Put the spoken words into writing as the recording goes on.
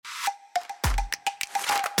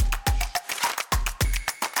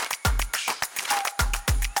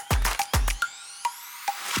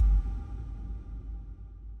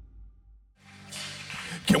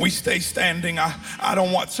Can we stay standing? I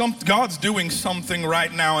don't want God's doing something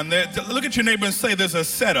right now. And look at your neighbor and say, there's a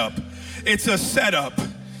setup. It's a setup.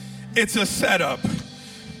 It's a setup.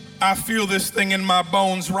 I feel this thing in my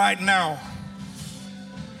bones right now.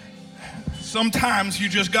 Sometimes you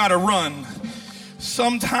just gotta run.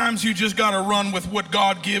 Sometimes you just gotta run with what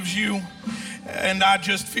God gives you. And I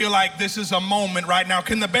just feel like this is a moment right now.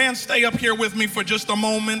 Can the band stay up here with me for just a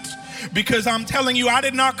moment? Because I'm telling you, I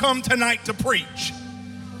did not come tonight to preach.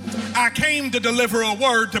 I came to deliver a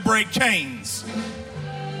word to break chains.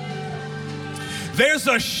 There's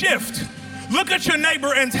a shift. Look at your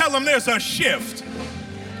neighbor and tell him there's a shift.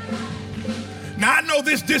 Now, I know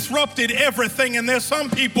this disrupted everything, and there's some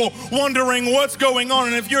people wondering what's going on.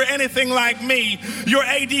 And if you're anything like me, your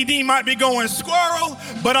ADD might be going squirrel,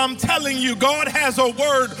 but I'm telling you, God has a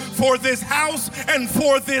word for this house and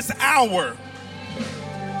for this hour.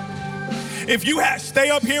 If you stay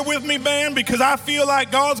up here with me, band, because I feel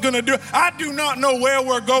like God's going to do it. I do not know where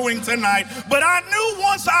we're going tonight, but I knew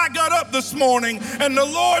once I got up this morning and the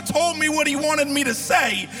Lord told me what he wanted me to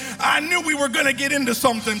say, I knew we were going to get into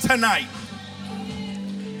something tonight.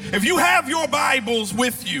 If you have your Bibles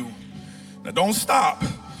with you, now don't stop.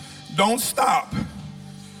 Don't stop.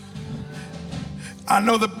 I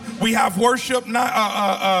know that we have worship,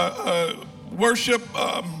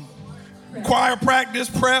 choir practice,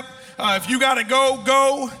 prep. If you got to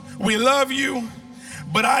go. We love you.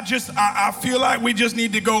 But I feel like we just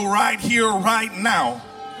need to go right here, right now.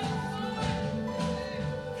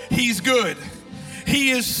 He's good. He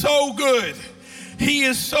is so good. He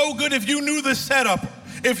is so good. If you knew the setup,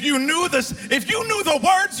 if you knew the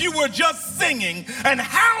words you were just singing and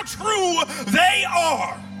how true they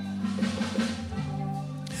are.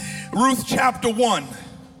 Ruth chapter 1.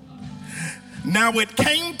 Now it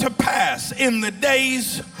came to pass in the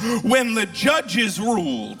days when the judges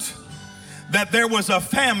ruled that there was a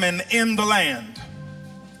famine in the land.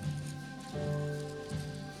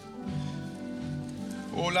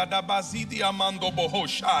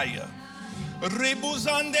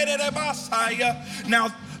 Now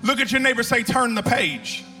look at your neighbor, say, turn the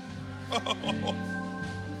page.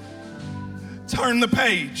 Turn the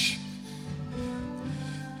page.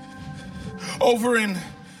 Over in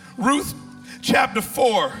Ruth chapter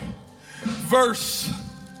 4, verse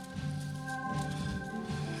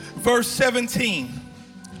 17.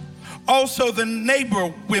 Also the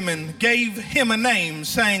neighbor women gave him a name,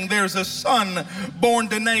 saying, there's a son born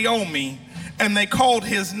to Naomi, and they called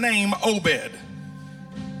his name Obed.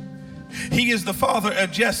 He is the father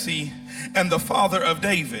of Jesse and the father of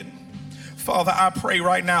David. Father, I pray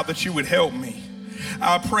right now that you would help me.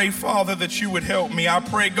 I pray, Father, that you would help me. I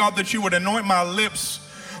pray, God, that you would anoint my lips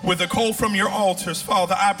with the coal from your altars,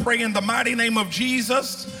 Father. I pray in the mighty name of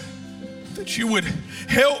Jesus that you would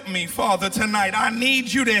help me, Father, tonight. I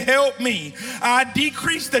need you to help me. I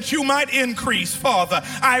decrease that you might increase, Father.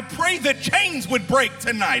 I pray that chains would break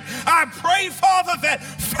tonight. I pray, Father, that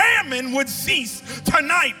famine would cease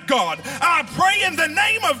tonight, God. I pray in the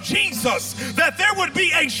name of Jesus that there would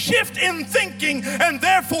be a shift in thinking and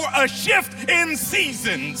therefore a shift in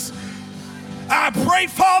seasons. I pray,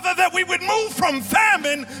 Father, that we would move from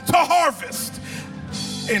famine to harvest.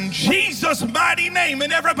 In Jesus' mighty name.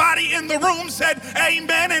 And everybody in the room said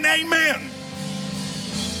amen and amen.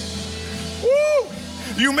 Woo!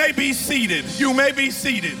 You may be seated. You may be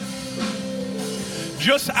seated.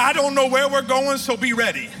 I don't know where we're going, so be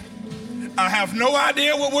ready. I have no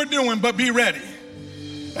idea what we're doing, but be ready.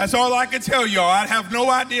 That's all I can tell y'all. I have no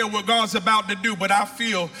idea what God's about to do, but I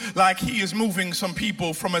feel like he is moving some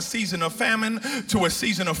people from a season of famine to a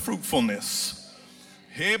season of fruitfulness.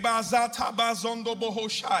 There's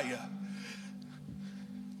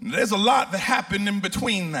a lot that happened in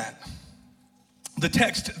between that. The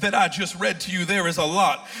text that I just read to you, there is a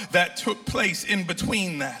lot that took place in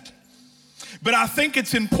between that. But I think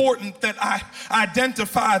it's important that I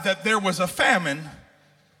identify that there was a famine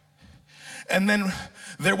and then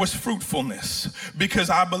there was fruitfulness, because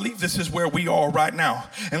I believe this is where we are right now.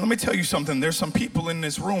 And let me tell you something. There's some people in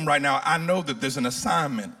this room right now. I know that there's an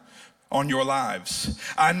assignment on your lives.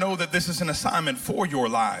 I know that this is an assignment for your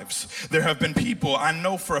lives. There have been people I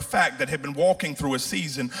know for a fact that have been walking through a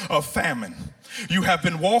season of famine. You have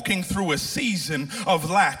been walking through a season of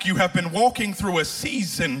lack. You have been walking through a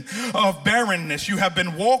season of barrenness. You have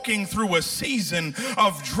been walking through a season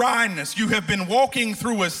of dryness. You have been walking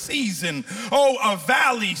through a season, a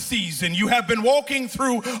valley season. You have been walking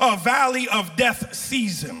through a valley of death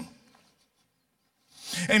season.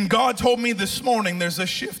 And God told me this morning there's a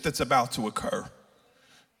shift that's about to occur.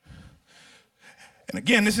 And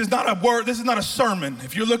again, this is not a word, this is not a sermon.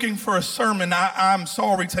 If you're looking for a sermon, I'm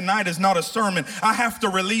sorry, tonight is not a sermon. I have to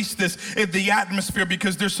release this in the atmosphere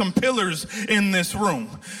because there's some pillars in this room.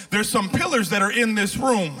 There's some pillars that are in this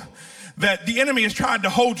room that the enemy has tried to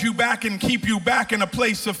hold you back and keep you back in a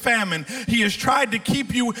place of famine. He has tried to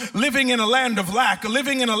keep you living in a land of lack,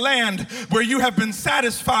 living in a land where you have been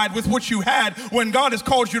satisfied with what you had when God has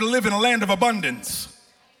called you to live in a land of abundance.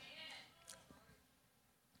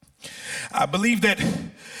 I believe that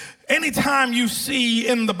anytime you see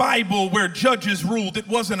in the Bible where judges ruled, it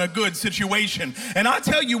wasn't a good situation. And I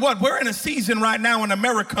tell you what, we're in a season right now in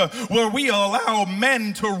America where we allow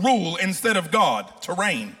men to rule instead of God to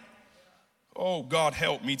reign. Oh, God,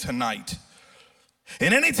 help me tonight.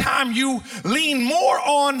 And anytime you lean more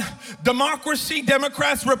on democracy,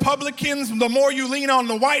 Democrats, Republicans, the more you lean on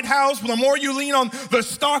the White House, the more you lean on the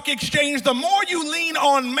stock exchange, the more you lean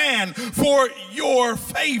on man for your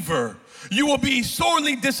favor, you will be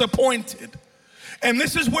sorely disappointed. And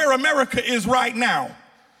this is where America is right now.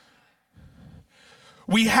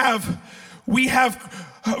 We have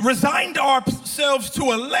resigned ourselves to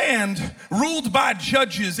a land ruled by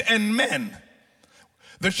judges and men.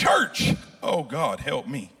 The church, oh God, help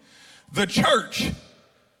me. The church,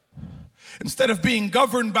 instead of being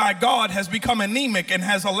governed by God, has become anemic and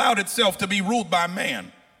has allowed itself to be ruled by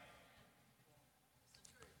man.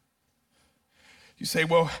 You say,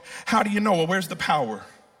 well, how do you know? Well, where's the power?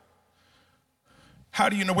 How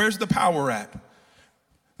do you know? Where's the power at?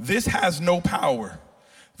 This has no power.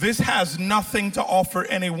 This has nothing to offer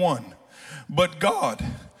anyone but God.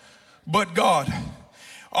 But God.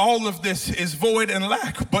 All of this is void and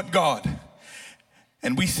lack but God.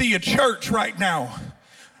 And we see a church right now.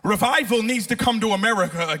 Revival needs to come to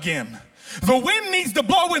America again. The wind needs to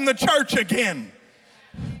blow in the church again.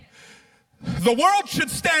 The world should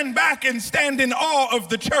stand back and stand in awe of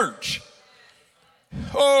the church.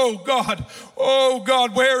 Oh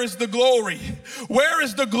God, where is the glory? Where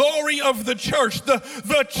is the glory of the church?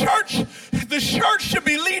 The church should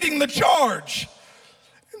be leading the charge.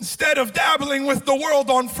 Instead of dabbling with the world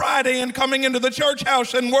on Friday and coming into the church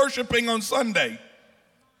house and worshiping on Sunday.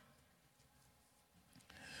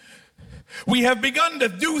 We have begun to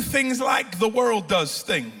do things like the world does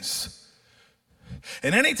things.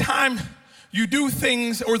 And anytime you do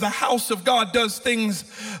things or the house of God does things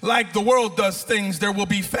like the world does things, there will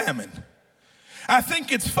be famine. I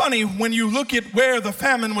think it's funny when you look at where the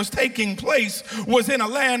famine was taking place was in a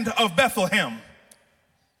land of Bethlehem.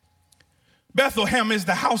 Bethlehem is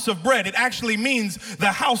the house of bread. It actually means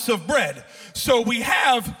the house of bread. So we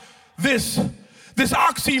have this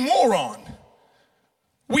oxymoron.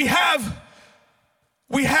 We have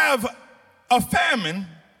a famine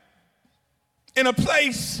in a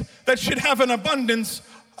place that should have an abundance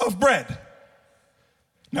of bread.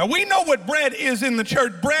 Now we know what bread is in the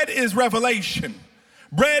church. Bread is revelation.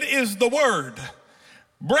 Bread is the word.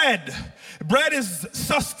 Bread is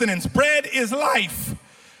sustenance. Bread is life.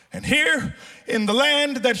 And here in the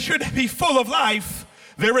land that should be full of life,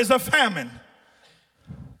 there is a famine.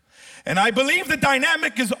 And I believe the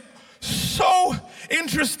dynamic is so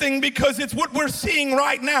interesting because it's what we're seeing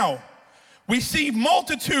right now. We see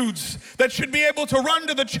multitudes that should be able to run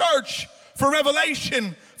to the church for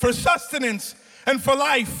revelation, for sustenance, and for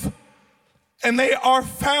life. And they are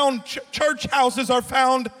found, church houses are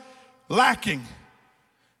found lacking.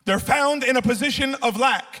 They're found in a position of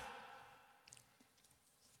lack.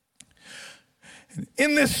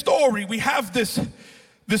 In this story, we have this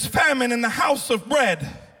famine in the house of bread.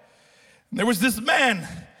 And there was this man,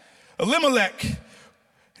 Elimelech, and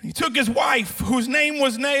he took his wife, whose name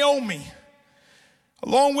was Naomi,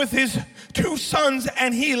 along with his 2 sons,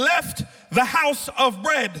 and he left the house of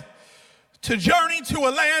bread to journey to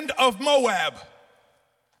a land of Moab,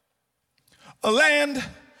 a land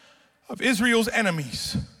of Israel's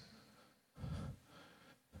enemies.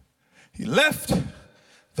 He left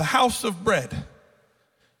the house of bread.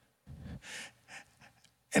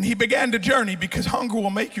 And he began to journey because hunger will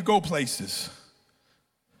make you go places.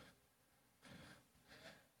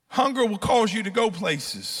 Hunger will cause you to go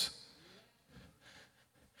places.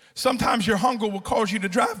 Sometimes your hunger will cause you to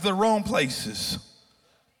drive the wrong places.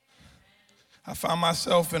 I found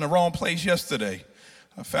myself in a wrong place yesterday.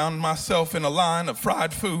 I found myself in a line of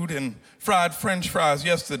fried food and fried French fries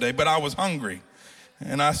yesterday, but I was hungry.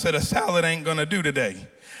 And I said, a salad ain't gonna do today.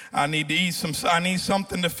 I need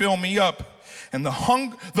something to fill me up. And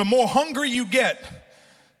the more hungry you get,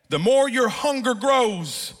 the more your hunger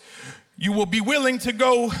grows. You will be willing to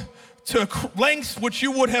go to lengths which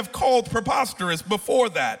you would have called preposterous before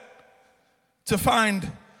that to find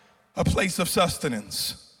a place of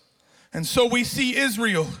sustenance. And so we see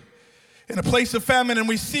Israel in a place of famine, and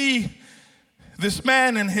we see this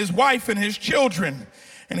man and his wife and his children,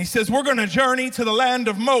 and he says, we're going to journey to the land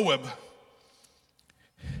of Moab.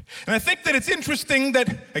 And I think that it's interesting that,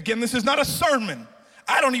 again, this is not a sermon.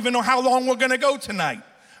 I don't even know how long we're going to go tonight,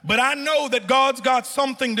 but I know that God's got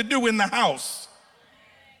something to do in the house.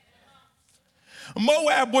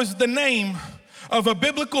 Moab was the name of a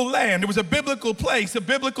biblical land. It was a biblical place, a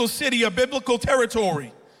biblical city, a biblical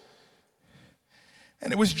territory.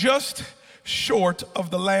 And it was just short of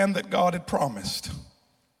the land that God had promised.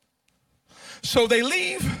 So they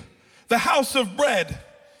leave the house of bread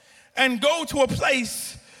and go to a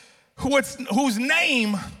place whose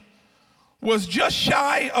name was just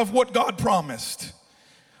shy of what God promised.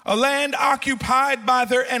 A land occupied by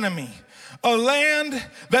their enemy. A land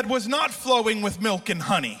that was not flowing with milk and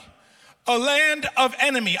honey. A land of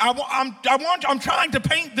enemy. I'm trying to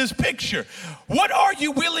paint this picture. What are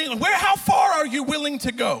you willing, how far are you willing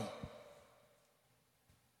to go?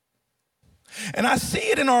 And I see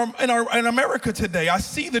it in America today. I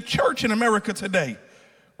see the church in America today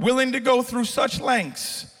willing to go through such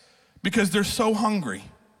lengths because they're so hungry.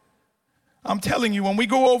 I'm telling you, when we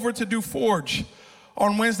go over to do Forge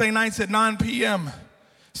on Wednesday nights at 9 p.m.,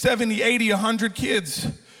 70, 80, 100 kids,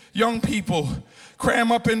 young people,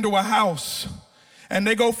 cram up into a house and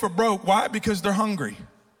they go for broke. Why? Because they're hungry.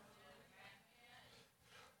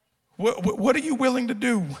 What are you willing to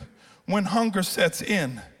do when hunger sets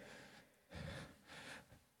in?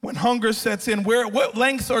 When hunger sets in, what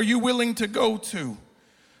lengths are you willing to go to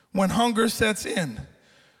when hunger sets in?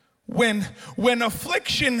 When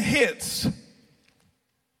affliction hits,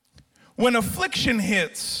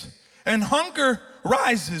 and hunger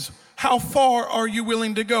rises, how far are you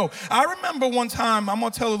willing to go? I remember one time, I'm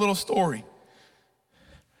gonna tell a little story.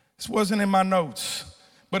 This wasn't in my notes,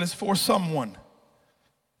 but it's for someone.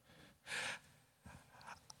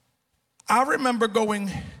 I remember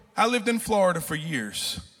I lived in Florida for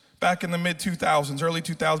years, back in the mid-2000s, early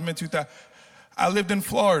 2000s, mid-2000s. I lived in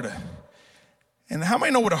Florida. And how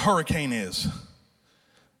many know what a hurricane is?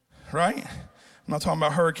 Right? I'm not talking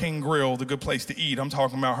about Hurricane Grill, the good place to eat. I'm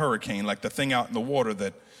talking about hurricane, like the thing out in the water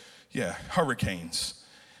hurricanes.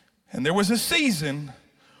 And there was a season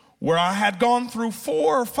where I had gone through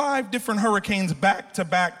 4 or 5 different hurricanes back to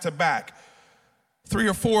back to back. 3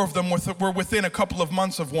 or 4 of them were within a couple of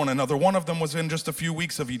months of one another. One of them was in just a few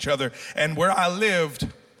weeks of each other. And where I lived,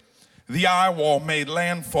 the eye wall made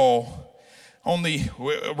landfall only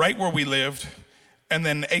right where we lived, and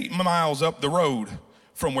then 8 miles up the road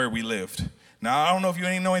from where we lived. Now, I don't know if you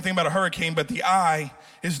know anything about a hurricane, but the eye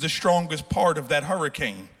is the strongest part of that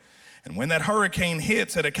hurricane. And when that hurricane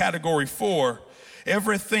hits at a category 4,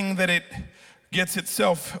 everything that it gets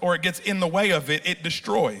in the way of it, it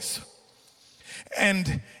destroys.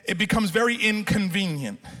 And it becomes very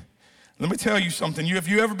inconvenient. Let me tell you something. If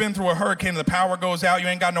you ever been through a hurricane and the power goes out, you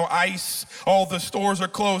ain't got no ice, all the stores are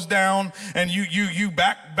closed down, and you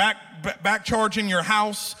back charging your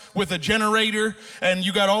house with a generator, and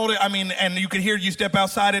you got and you can hear you step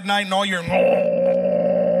outside at night and all your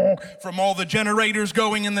from all the generators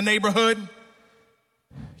going in the neighborhood.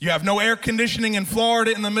 You have no air conditioning in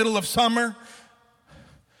Florida in the middle of summer.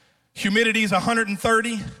 Humidity is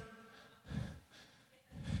 130.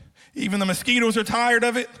 Even the mosquitoes are tired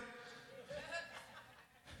of it.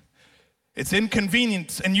 It's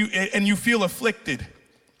inconvenience, and you feel afflicted.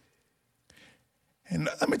 And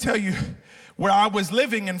let me tell you, where I was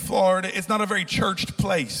living in Florida, it's not a very churched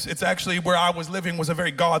place. It's actually where I was living was a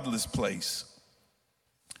very godless place.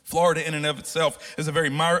 Florida in and of itself is a very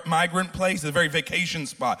migrant place, it's a very vacation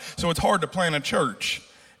spot. So it's hard to plant a church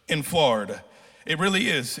in Florida. It really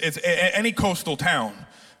is. It's any coastal town.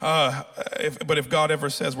 But if God ever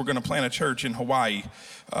says we're going to plant a church in Hawaii,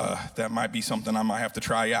 that might be something I might have to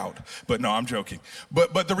try out. But no, I'm joking.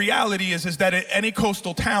 But the reality is that at any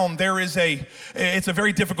coastal town, it's a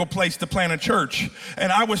very difficult place to plant a church.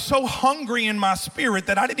 And I was so hungry in my spirit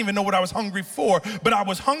that I didn't even know what I was hungry for, but I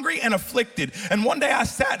was hungry and afflicted. And one day I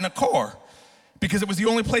sat in a car because it was the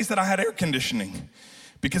only place that I had air conditioning.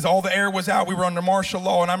 Because all the air was out, we were under martial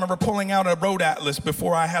law, and I remember pulling out a road atlas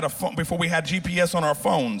before we had GPS on our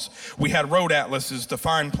phones. We had road atlases to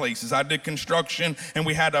find places. I did construction, and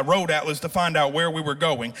we had a road atlas to find out where we were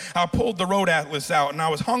going. I pulled the road atlas out, and I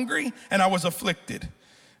was hungry, and I was afflicted.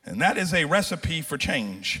 And that is a recipe for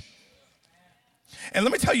change. And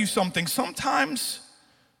let me tell you something. Sometimes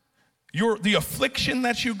the affliction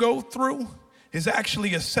that you go through is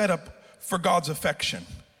actually a setup for God's affection.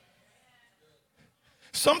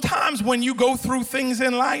 Sometimes when you go through things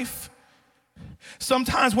in life,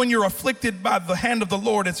 sometimes when you're afflicted by the hand of the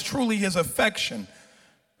Lord, it's truly his affection.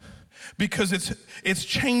 because it's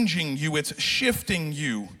changing you, it's shifting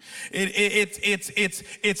you.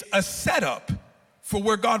 It's a setup for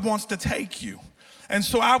where God wants to take you. And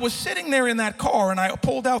so I was sitting there in that car, and I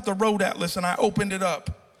pulled out the road atlas and I opened it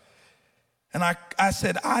up. And I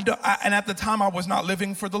said, and at the time I was not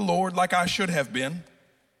living for the Lord like I should have been.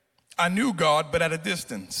 I knew God, but at a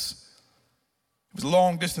distance. It was a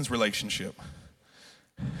long distance relationship.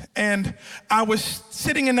 And I was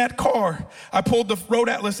sitting in that car. I pulled the road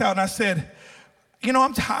atlas out and I said,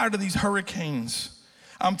 I'm tired of these hurricanes.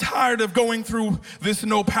 I'm tired of going through this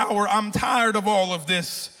no power. I'm tired of all of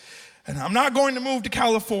this. And I'm not going to move to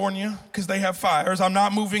California because they have fires. I'm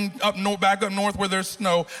not moving back up north where there's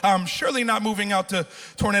snow. I'm surely not moving out to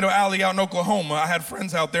Tornado Alley out in Oklahoma. I had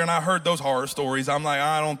friends out there and I heard those horror stories. I'm like,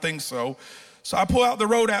 I don't think so. So I pull out the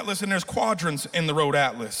road atlas, and there's quadrants in the road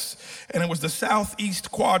atlas. And it was the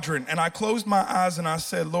southeast quadrant. And I closed my eyes and I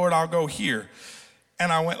said, Lord, I'll go here.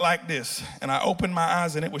 And I went like this. And I opened my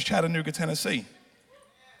eyes and it was Chattanooga, Tennessee.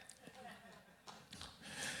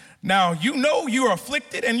 Now, you're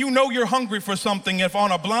afflicted and you're hungry for something if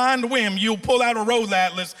on a blind whim you'll pull out a road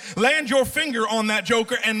atlas, land your finger on that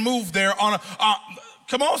joker and move there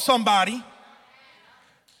come on, somebody.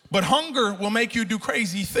 But hunger will make you do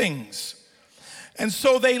crazy things. And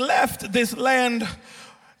so they left this land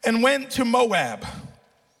and went to Moab.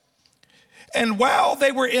 And while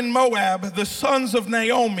they were in Moab, the sons of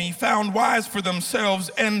Naomi found wives for themselves,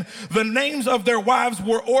 and the names of their wives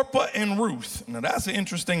were Orpah and Ruth. Now that's an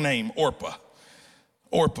interesting name, Orpah.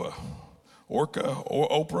 Orpah. Orca, or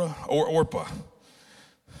Oprah, or Orpah.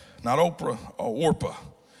 Not Oprah, or Orpah.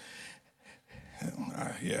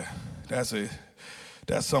 Yeah, that's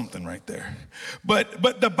something right there. But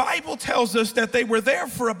the Bible tells us that they were there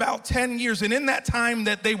for about 10 years, and in that time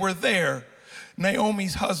that they were there,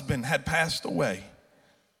 Naomi's husband had passed away.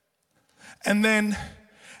 And then,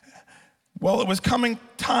 it was coming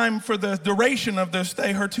time for the duration of their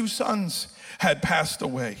stay, her 2 sons had passed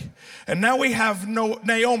away. And now we have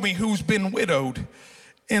Naomi, who's been widowed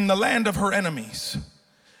in the land of her enemies,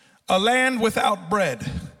 a land without bread.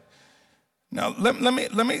 Now, let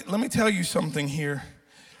me tell you something here.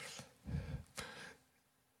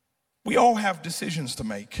 We all have decisions to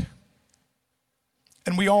make.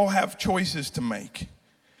 And we all have choices to make.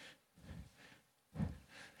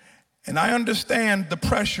 And I understand the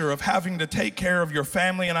pressure of having to take care of your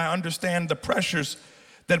family, and I understand the pressures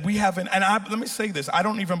that we haven't. And let me say this, I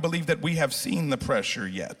don't even believe that we have seen the pressure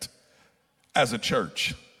yet as a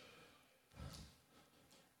church.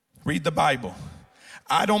 Read the Bible.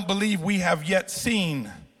 I don't believe we have yet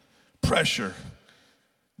seen pressure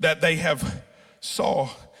that they have saw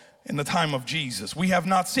in the time of Jesus. We have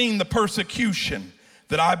not seen the persecution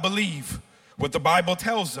that I believe what the Bible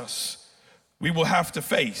tells us we will have to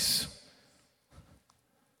face.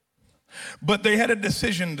 But they had a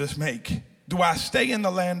decision to make. Do I stay in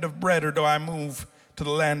the land of bread, or do I move to the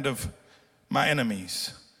land of my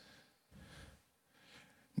enemies?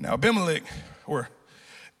 Now Elimelech,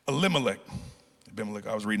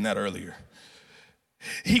 I was reading that earlier.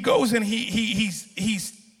 He goes and he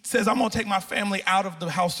says, I'm gonna take my family out of the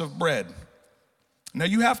house of bread. Now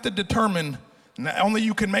you have to determine, not only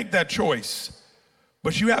you can make that choice,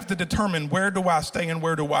 but you have to determine, where do I stay and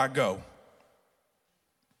where do I go?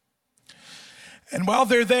 And while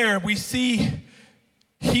they're there, we see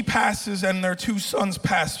he passes and their 2 sons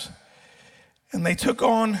pass. And they took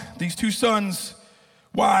on these 2 sons'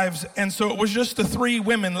 wives, and so it was just the 3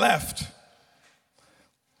 women left.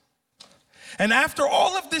 And after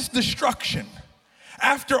all of this destruction,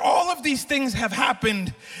 after all of these things have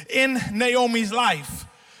happened in Naomi's life,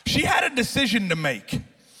 she had a decision to make.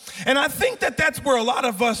 And I think that that's where a lot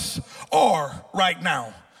of us are right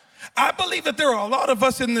now. I believe that there are a lot of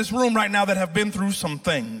us in this room right now that have been through some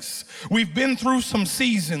things. We've been through some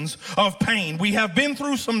seasons of pain. We have been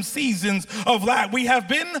through some seasons of lack. We have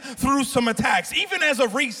been through some attacks, even as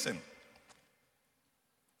of recent.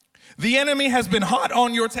 The enemy has been hot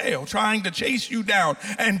on your tail, trying to chase you down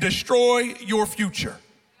and destroy your future.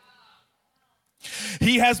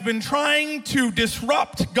 He has been trying to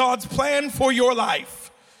disrupt God's plan for your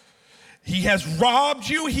life. He has robbed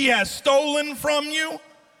you. He has stolen from you.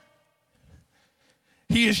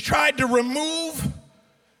 He has tried to remove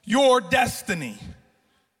your destiny.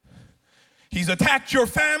 He's attacked your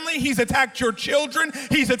family. He's attacked your children.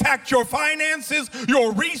 He's attacked your finances,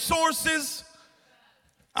 your resources.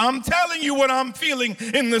 I'm telling you what I'm feeling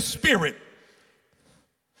in the spirit.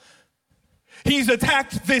 He's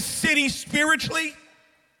attacked this city spiritually.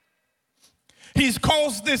 He's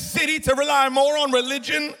caused this city to rely more on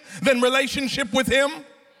religion than relationship with him.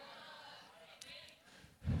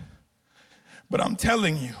 But I'm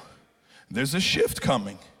telling you, There's a shift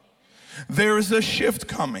coming. There is a shift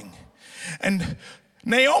coming. And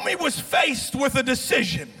Naomi was faced with a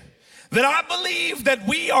decision that I believe that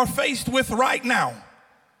we are faced with right now.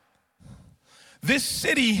 This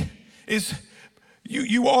city is,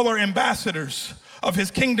 you all are ambassadors of his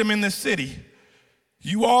kingdom in this city.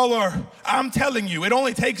 You all are, I'm telling you, it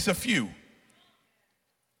only takes a few.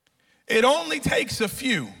 It only takes a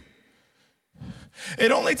few.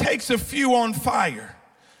 It only takes a few on fire.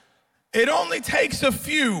 It only takes a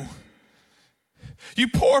few. You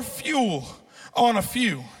pour fuel on a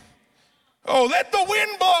few. Oh, let the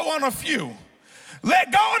wind blow on a few.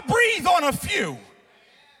 Let God breathe on a few.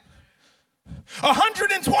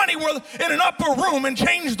 120 were in an upper room and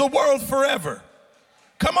changed the world forever.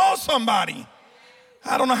 Come on, somebody.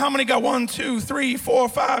 I don't know how many got 1, 2, 3, 4,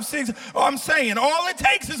 5, 6. Oh, I'm saying all it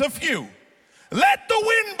takes is a few. Let the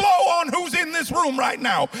wind blow on who's in this room right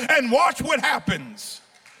now and watch what happens.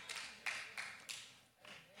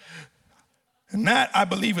 And that, I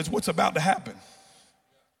believe, is what's about to happen.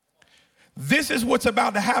 This is what's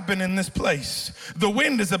about to happen in this place. The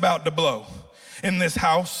wind is about to blow in this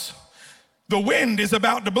house. The wind is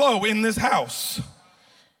about to blow in this house.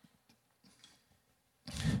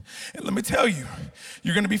 And let me tell you,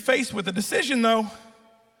 you're going to be faced with a decision, though.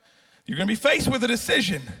 You're going to be faced with a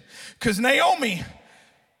decision. Because Naomi,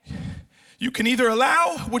 you can either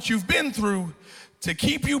allow what you've been through to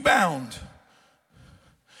keep you bound.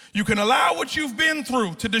 You can allow what you've been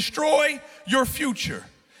through to destroy your future.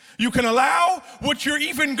 You can allow what you're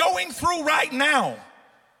even going through right now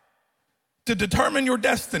to determine your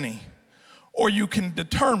destiny, or you can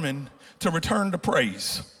determine to return to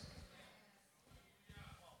praise.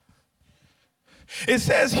 It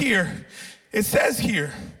says here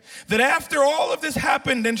that after all of this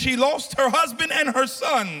happened and she lost her husband and her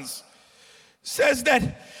sons, says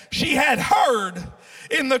that she had heard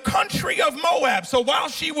in the country of Moab. So while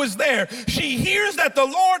she was there, she hears that the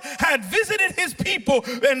Lord had visited his people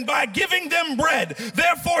and by giving them bread.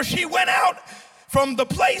 Therefore, she went out from the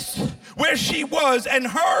place where she was and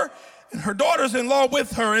her daughters-in-law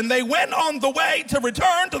with her, and they went on the way to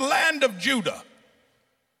return to the land of Judah.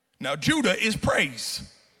 Now, Judah is praise.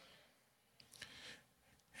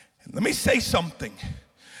 Let me say something.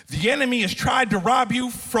 The enemy has tried to rob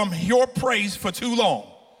you from your praise for too long.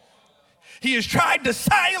 He has tried to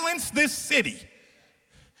silence this city.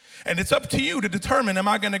 And it's up to you to determine, am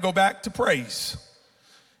I going to go back to praise?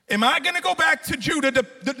 Am I going to go back to Judah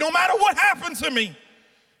no matter what happens to me?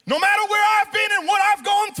 No matter where I've been and what I've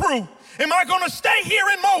gone through, am I going to stay here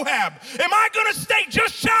in Moab? Am I going to stay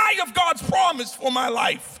just shy of God's promise for my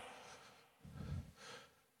life?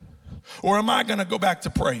 Or am I going to go back to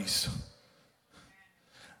praise?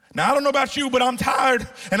 Now, I don't know about you, but I'm tired,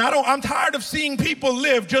 and I'm tired of seeing people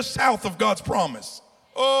live just south of God's promise.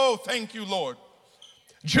 Oh, thank you, Lord.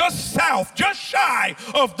 Just south, just shy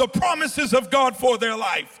of the promises of God for their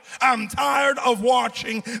life. I'm tired of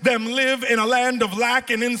watching them live in a land of lack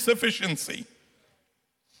and insufficiency.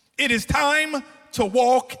 It is time to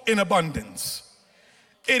walk in abundance.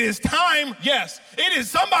 It is time, yes, it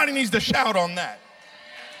is, somebody needs to shout on that.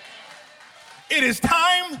 It is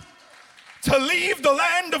time to leave the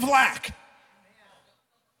land of lack.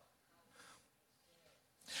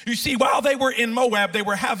 You see, while they were in Moab, they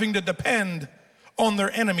were having to depend on their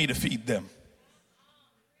enemy to feed them.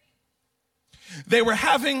 They were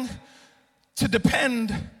having to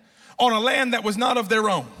depend on a land that was not of their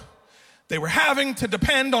own. They were having to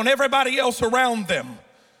depend on everybody else around them.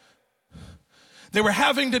 They were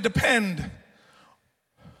having to depend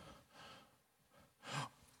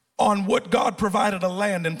on what God provided a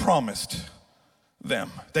land and promised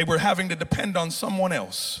them. They were having to depend on someone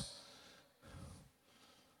else.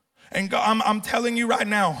 And God, I'm telling you right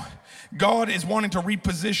now, God is wanting to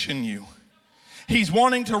reposition you. He's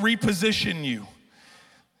wanting to reposition you.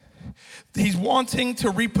 He's wanting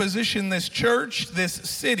to reposition this church, this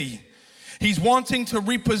city. He's wanting to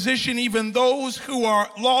reposition even those who are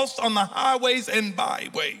lost on the highways and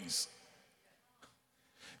byways.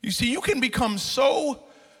 You see, you can become so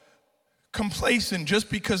complacent just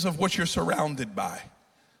because of what you're surrounded by.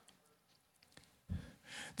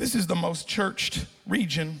 This is the most churched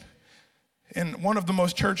region, and one of the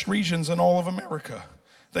most churched regions in all of America.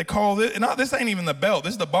 They call it, no, this ain't even the belt,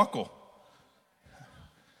 this is the buckle.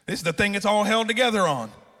 This is the thing it's all held together on.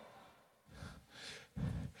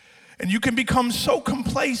 And you can become so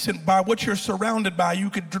complacent by what you're surrounded by, you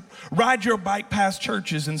could ride your bike past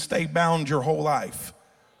churches and stay bound your whole life.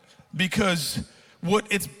 Because what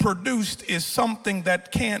it's produced is something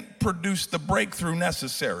that can't produce the breakthrough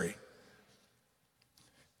necessary.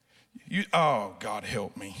 Oh, God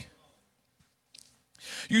help me.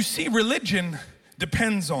 You see, religion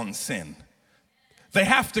depends on sin. They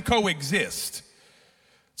have to coexist.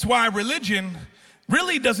 That's why religion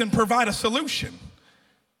really doesn't provide a solution,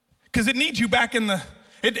 because it needs you back in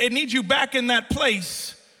it needs you back in that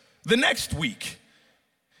place the next week.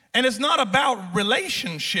 And it's not about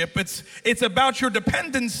relationship, it's about your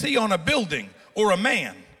dependency on a building or a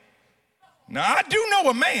man. Now, I do know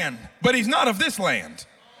a man, but he's not of this land.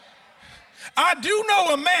 I do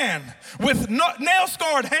know a man with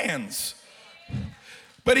nail-scarred hands,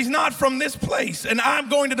 but he's not from this place. And I'm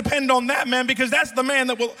going to depend on that man, because that's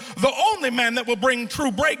the only man that will bring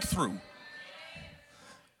true breakthrough.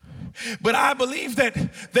 But I believe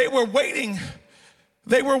that they were waiting,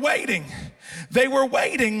 and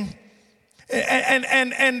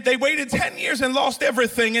they waited 10 years and lost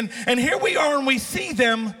everything. And here we are, and we see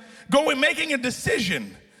them making a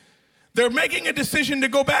decision. They're making a decision to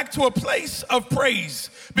go back to a place of praise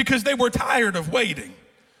because they were tired of waiting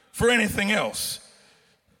for anything else.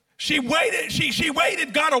 She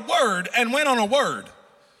waited, got a word, and went on a word.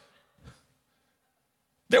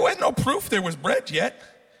 There was no proof there was bread yet.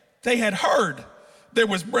 They had heard there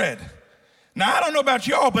was bread. Now, I don't know about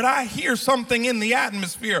y'all, but I hear something in the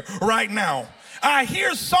atmosphere right now. I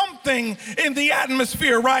hear something in the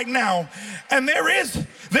atmosphere right now, and there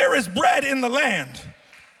is bread in the land.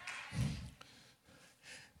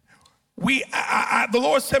 The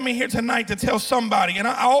Lord sent me here tonight to tell somebody, and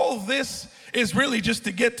all this is really just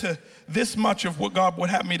to get to this much of what God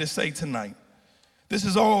would have me to say tonight. This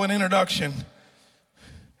is all an introduction.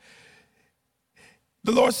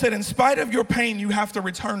 The Lord said, in spite of your pain, you have to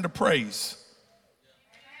return to praise.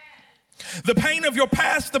 The pain of your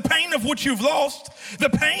past, the pain of what you've lost, the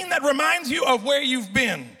pain that reminds you of where you've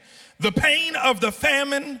been, the pain of the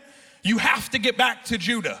famine, you have to get back to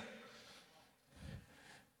Judah.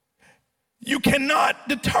 You cannot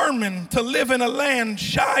determine to live in a land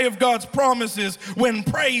shy of God's promises when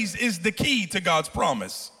praise is the key to God's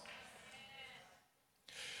promise.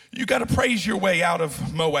 You got to praise your way out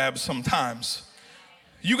of Moab sometimes.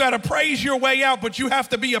 You got to praise your way out, but you have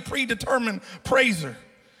to be a predetermined praiser.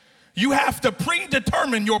 You have to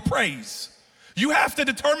predetermine your praise. You have to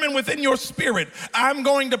determine within your spirit, I'm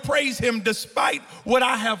going to praise him despite what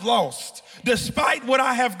I have lost, despite what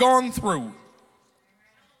I have gone through.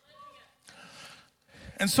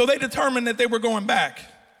 And so they determined that they were going back.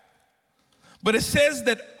 But it says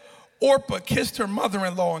that Orpah kissed her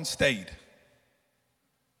mother-in-law and stayed.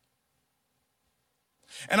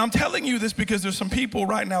 And I'm telling you this because there's some people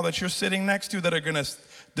right now that you're sitting next to that are going to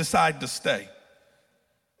decide to stay.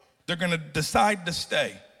 They're going to decide to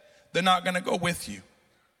stay. They're not going to go with you.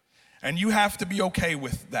 And you have to be okay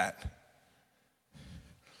with that.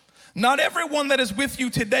 Not everyone that is with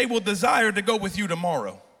you today will desire to go with you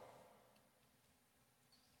tomorrow.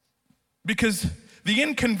 Because the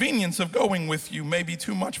inconvenience of going with you may be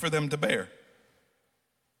too much for them to bear.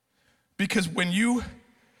 Because when you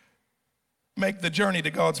make the journey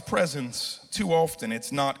to God's presence, too often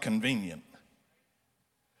it's not convenient.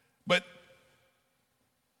 But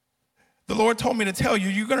the Lord told me to tell you,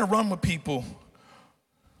 you're going to run with people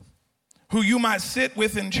who you might sit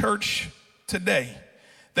with in church today.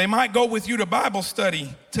 They might go with you to Bible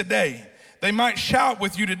study today. They might shout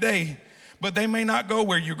with you today, but they may not go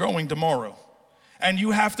where you're going tomorrow. And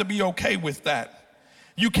you have to be okay with that.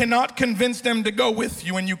 You cannot convince them to go with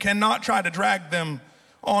you, and you cannot try to drag them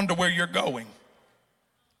on to where you're going.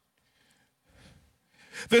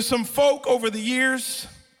 There's some folk over the years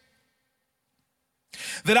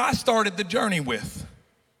that I started the journey with.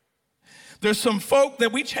 There's some folk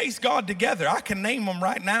that we chased God together. I can name them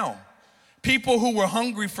right now. People who were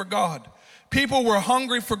hungry for God. People who were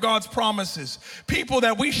hungry for God's promises. People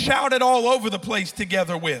that we shouted all over the place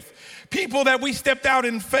together with. People that we stepped out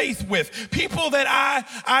in faith with. People that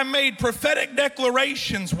I made prophetic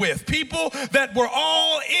declarations with. People that were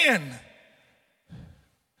all in.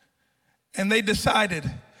 And they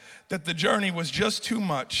decided that the journey was just too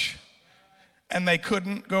much and they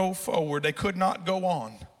couldn't go forward. They could not go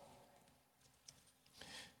on.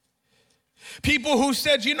 People who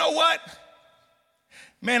said, you know what?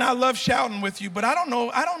 Man, I love shouting with you, but I don't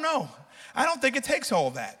know. I don't think it takes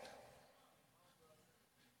all that.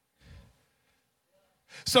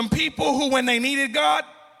 Some people who, when they needed God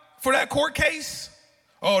for that court case,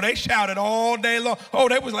 they shouted all day long.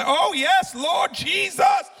 They was like, oh yes, Lord Jesus.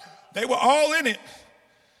 They were all in it.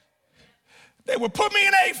 They would put me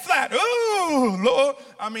in A flat. Ooh, Lord.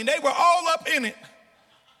 I mean, they were all up in it.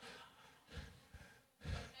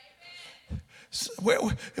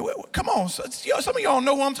 Come on, some of y'all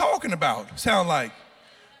know who I'm talking about, sound like.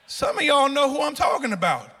 Some of y'all know who I'm talking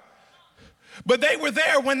about. But they were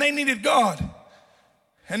there when they needed God.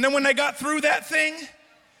 And then when they got through that thing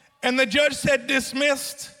and the judge said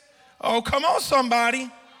dismissed, oh, come on, somebody.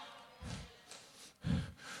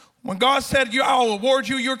 When God said, I'll award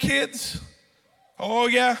you your kids, oh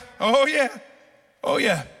yeah, oh yeah, oh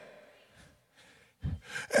yeah.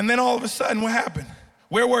 And then all of a sudden, what happened?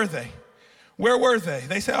 Where were they? Where were they?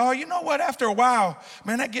 They said, oh, you know what? After a while,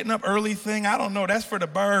 man, that getting up early thing, I don't know. That's for the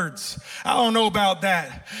birds. I don't know about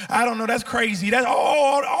that. I don't know. That's crazy. That's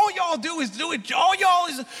all y'all do is do it. You're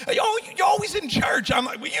always in church. I'm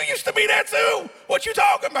like, well, you used to be there too. What you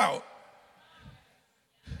talking about?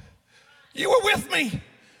 You were with me.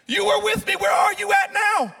 You were with me. Where are you at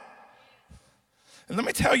now? And let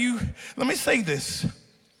me say this.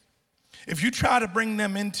 If you try to bring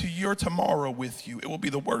them into your tomorrow with you, it will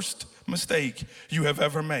be the worst mistake you have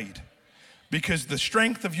ever made. Because the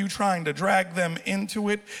strength of you trying to drag them into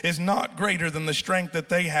it is not greater than the strength that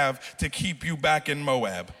they have to keep you back in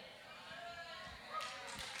Moab.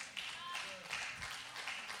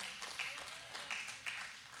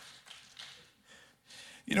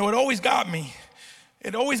 You know, it always got me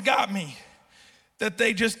that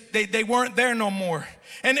they weren't there no more.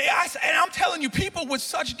 And I'm telling you, people with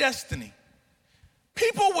such destiny,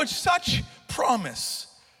 people with such promise,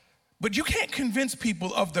 but you can't convince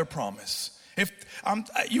people of their promise. If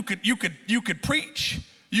you could preach,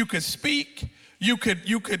 you could speak, you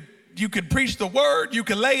could preach the word, you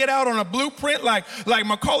could lay it out on a blueprint like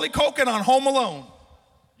Macaulay Culkin on Home Alone.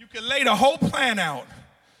 You could lay the whole plan out.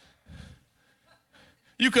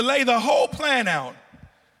 You could lay the whole plan out,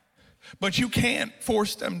 but you can't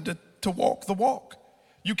force them to walk the walk.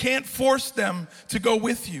 You can't force them to go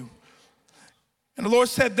with you. And the Lord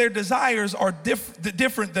said their desires are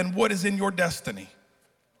different than what is in your destiny.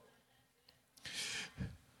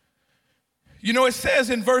 You know, it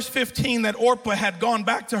says in verse 15 that Orpah had gone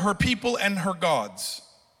back to her people and her gods.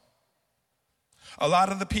 A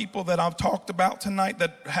lot of the people that I've talked about tonight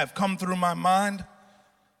that have come through my mind,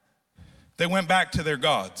 they went back to their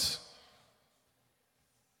gods.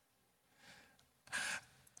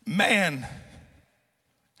 Man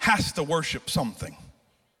has to worship something.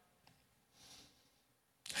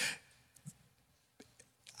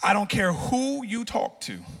 I don't care who you talk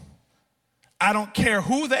to. I don't care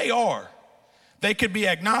who they are. They could be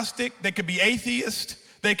agnostic. They could be atheist.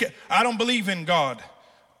 I don't believe in God.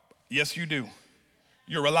 Yes, you do.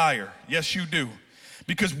 You're a liar. Yes, you do.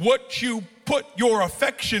 Because what you put your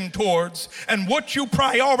affection towards and what you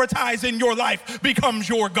prioritize in your life becomes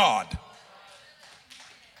your God.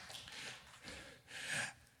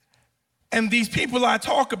 And these people I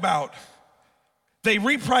talk about, they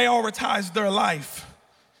reprioritize their life.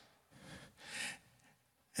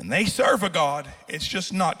 And they serve a God, it's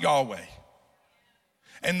just not Yahweh.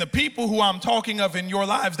 And the people who I'm talking of in your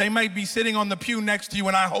lives, they may be sitting on the pew next to you,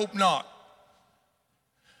 and I hope not.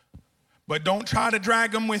 But don't try to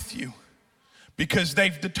drag them with you, because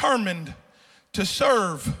they've determined to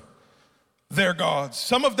serve their gods.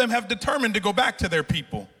 Some of them have determined to go back to their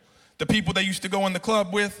people, the people they used to go in the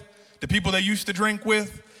club with, the people they used to drink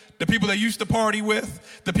with, the people they used to party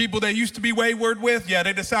with, the people they used to be wayward with. Yeah,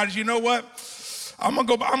 they decided, you know what?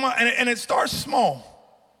 And it starts small.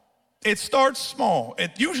 It starts small.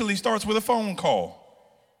 It usually starts with a phone call.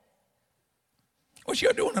 What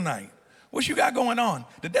you doing tonight? What you got going on?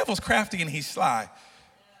 The devil's crafty and he's sly.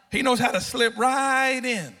 He knows how to slip right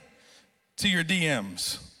in to your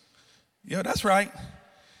DMs. Yeah, that's right.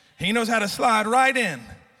 He knows how to slide right in.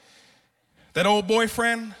 That old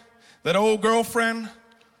boyfriend, that old girlfriend.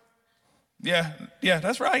 Yeah,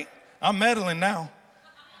 that's right. I'm meddling now.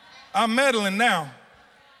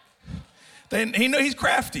 Then he knows he's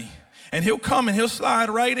crafty, and he'll come and he'll slide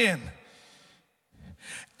right in.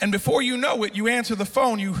 And before you know it, you answer the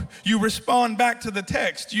phone, you respond back to the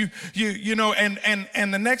text, you know,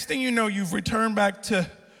 and the next thing you know, you've returned back to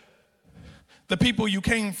the people you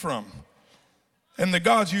came from and the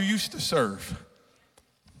gods you used to serve.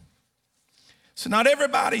 So not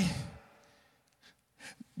everybody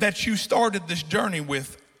that you started this journey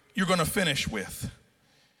with, you're going to finish with.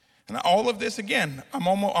 And all of this, again, I'm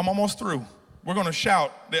almost through. We're going to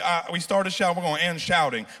shout. We started shouting. We're going to end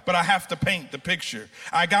shouting. But I have to paint the picture.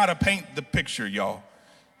 I got to paint the picture, y'all.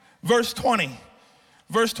 Verse 20.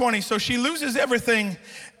 So she loses everything,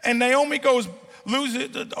 and Naomi goes,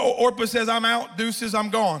 Orpah says, I'm out, deuces, I'm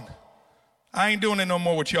gone. I ain't doing it no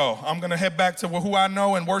more with y'all. I'm going to head back to who I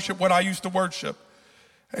know and worship what I used to worship.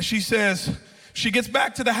 And she says, she gets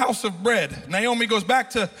back to the house of bread. Naomi goes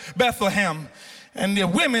back to Bethlehem. And the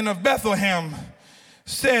women of Bethlehem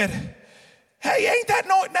said, hey, ain't that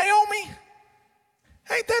Naomi?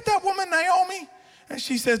 Ain't that woman Naomi? And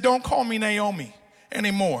she says, don't call me Naomi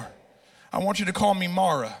anymore. I want you to call me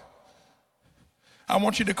Mara. I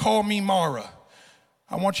want you to call me Mara.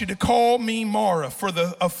 I want you to call me Mara for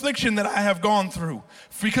the affliction that I have gone through.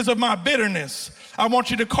 Because of my bitterness, I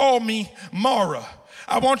want you to call me Mara.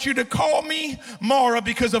 I want you to call me Mara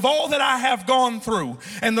because of all that I have gone through.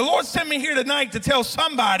 And the Lord sent me here tonight to tell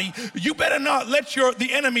somebody, you better not let the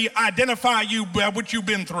enemy identify you by what you've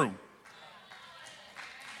been through.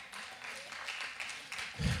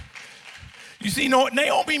 You see,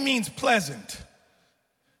 Naomi means pleasant.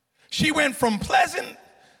 She went from pleasant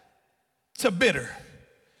to bitter.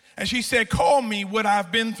 And she said, call me what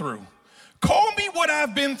I've been through. Call me what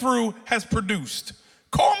I've been through has produced.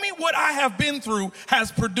 Call me what I have been through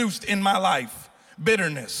has produced in my life.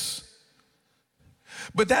 Bitterness.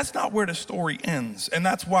 But that's not where the story ends. And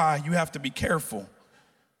that's why you have to be careful.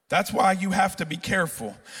 That's why you have to be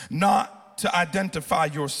careful not to identify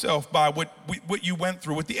yourself by what you went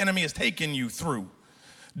through, what the enemy has taken you through.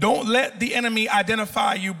 Don't let the enemy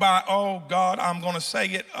identify you by, oh God, I'm going to say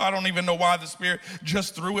it. I don't even know why the Spirit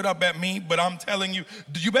just threw it up at me, but I'm telling you,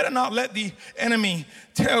 you better not let the enemy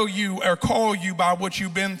tell you or call you by what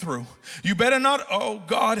you've been through. You better not, oh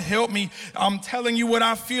God, help me. I'm telling you what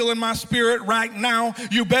I feel in my spirit right now.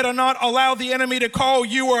 You better not allow the enemy to call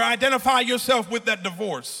you or identify yourself with that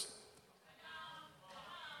divorce.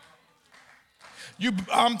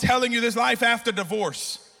 I'm telling you, there's life after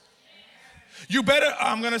divorce. You better,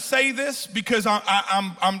 I'm going to say this because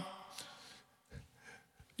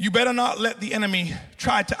you better not let the enemy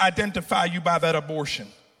try to identify you by that abortion.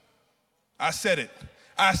 I said it.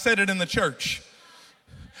 I said it in the church.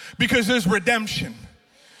 Because there's redemption.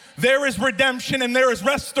 There is redemption and there is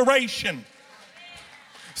restoration.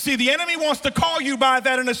 See, the enemy wants to call you by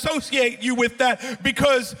that and associate you with that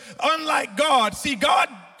because unlike God, see, God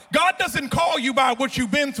doesn't call you by what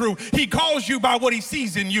you've been through. He calls you by what he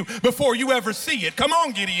sees in you before you ever see it. Come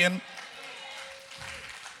on, Gideon.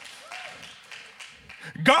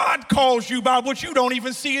 God calls you by what you don't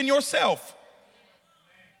even see in yourself.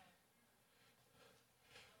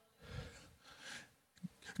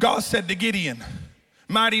 God said to Gideon,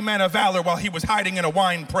 mighty man of valor, while he was hiding in a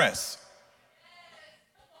wine press.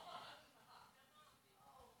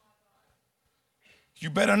 You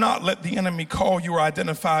better not let the enemy call you or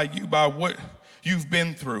identify you by what you've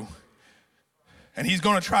been through. And he's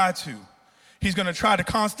going to try to. He's going to try to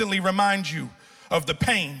constantly remind you of the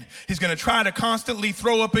pain. He's going to try to constantly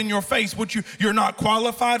throw up in your face what you're not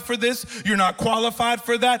qualified for this. You're not qualified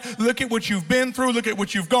for that. Look at what you've been through. Look at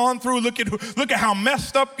what you've gone through. Look at how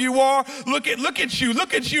messed up you are. Look at you.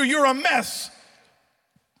 Look at you. You're a mess.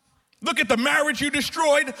 Look at the marriage you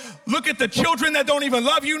destroyed. Look at the children that don't even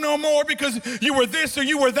love you no more because you were this or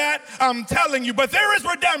you were that. I'm telling you, but there is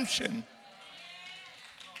redemption.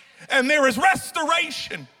 And there is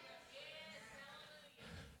restoration.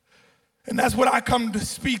 And that's what I come to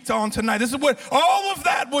speak on tonight. This is what all of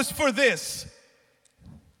that was for this.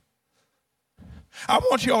 I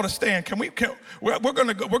want you all to stand. We're going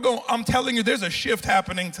to go. I'm telling you, there's a shift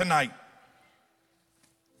happening tonight.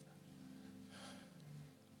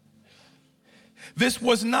 This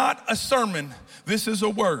was not a sermon. This is a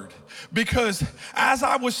word. Because as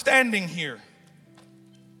I was standing here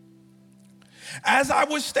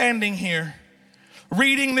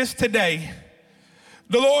reading this today,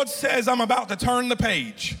 the Lord says, I'm about to turn the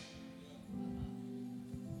page.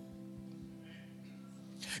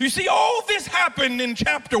 You see, all this happened in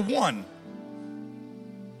chapter 1.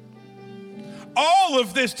 All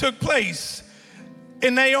of this took place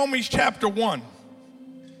in Naomi's chapter 1.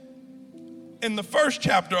 In the first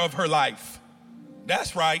chapter of her life.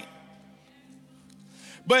 That's right.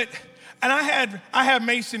 And I had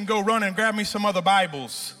Mason go run and grab me some other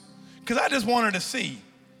Bibles because I just wanted to see.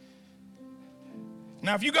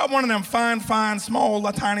 Now, if you got one of them fine, small,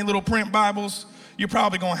 tiny little print Bibles, you're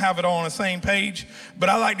probably going to have it all on the same page. But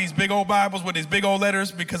I like these big old Bibles with these big old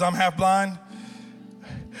letters because I'm half blind.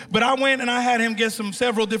 But I went and I had him get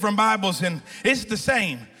several different Bibles, and it's the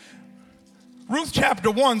same. Ruth chapter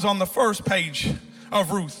 1's on the first page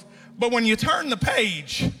of Ruth. But when you turn the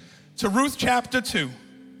page to Ruth chapter 2,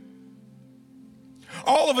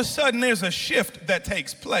 all of a sudden there's a shift that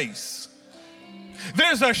takes place.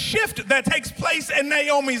 There's a shift that takes place in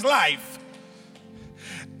Naomi's life.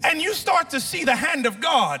 And you start to see the hand of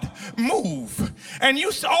God move. And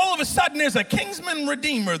all of a sudden there's a kinsman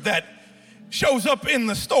redeemer that shows up in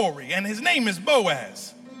the story. And his name is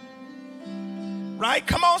Boaz. Right?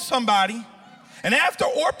 Come on, somebody. And after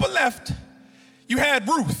Orpah left, you had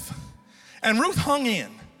Ruth. And Ruth hung in.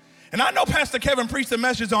 And I know Pastor Kevin preached a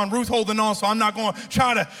message on Ruth holding on, so I'm not going to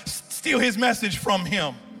try to steal his message from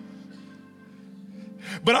him.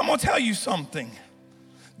 But I'm going to tell you something.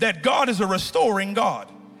 that God is a restoring God.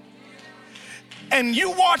 And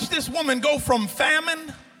you watch this woman go from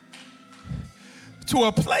famine to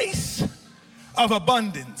a place of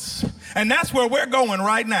abundance. And that's where we're going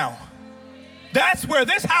right now. That's where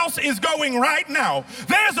this house is going right now.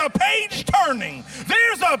 There's a page turning.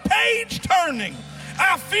 There's a page turning.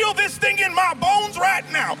 I feel this thing in my bones right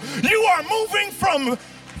now. You are moving from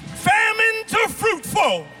famine to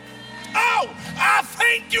fruitful. Oh, I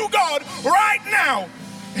thank you, God, right now.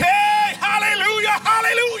 Hey, hallelujah,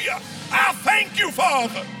 hallelujah. I thank you,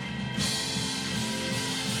 Father.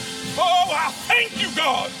 Oh, I thank you,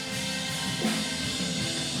 God.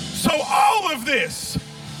 So all of this.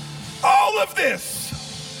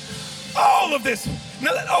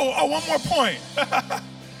 Now, one more point.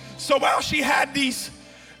 So while she had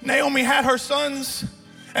Naomi had her sons,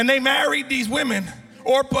 and they married these women,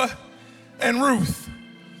 Orpah and Ruth.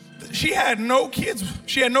 She had no kids.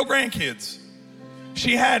 She had no grandkids.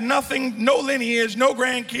 She had nothing, no lineage, no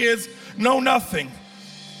grandkids, no nothing.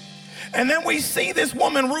 And then we see this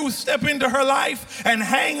woman, Ruth, step into her life and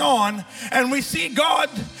hang on, and we see God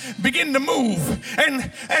begin to move.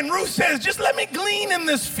 And Ruth says, just let me glean in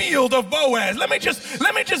this field of Boaz. Let me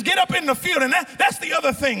just get up in the field. And that's the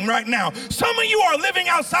other thing right now. Some of you are living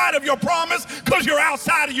outside of your promise because you're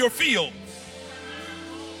outside of your field.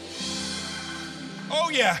 Oh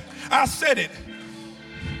yeah, I said it.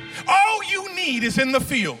 All you need is in the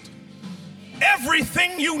field.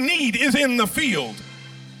 Everything you need is in the field.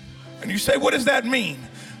 And you say, what does that mean?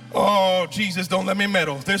 Oh, Jesus, don't let me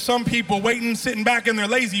meddle. There's some people waiting, sitting back in their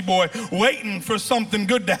lazy boy, waiting for something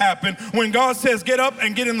good to happen when God says, get up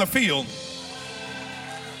and get in the field.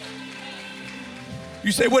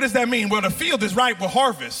 You say, what does that mean? Well, the field is ripe with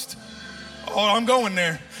harvest. Oh, I'm going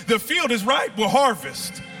there. The field is ripe with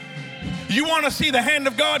harvest. You want to see the hand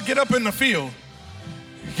of God? Get up in the field.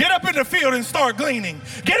 Get up in the field and start gleaning.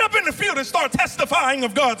 Get up in the field and start testifying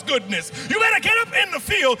of God's goodness. You better get up in the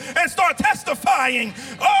field and start testifying.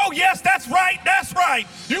 Oh, yes, that's right, that's right.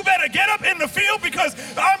 You better get up in the field because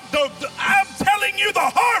I'm telling you the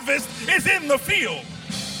harvest is in the field.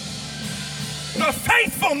 The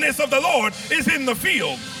faithfulness of the Lord is in the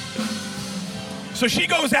field. So she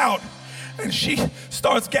goes out and she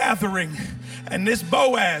starts gathering. And this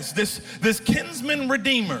Boaz, this kinsman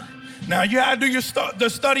redeemer. Now, you had to do the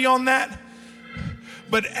study on that.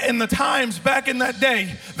 But in the times back in that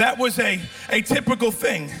day, that was a typical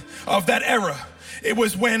thing of that era. It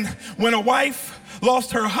was when a wife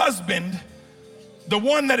lost her husband, the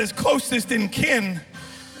one that is closest in kin.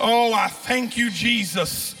 Oh, I thank you,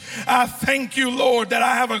 Jesus. I thank you, Lord, that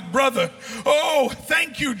I have a brother. Oh,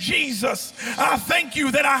 thank you, Jesus. I thank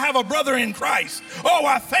you that I have a brother in Christ. Oh,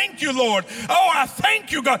 I thank you, Lord. Oh, I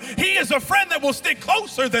thank you, God. He is a friend that will stick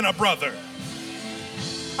closer than a brother.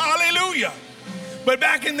 Hallelujah. But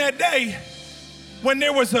back in that day, when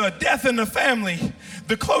there was a death in the family,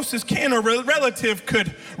 the closest kin or relative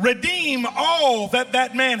could redeem all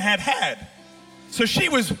that man had. So she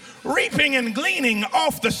was reaping and gleaning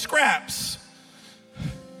off the scraps.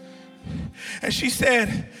 And she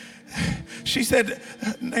said,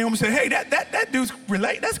 Naomi said, hey, that dude's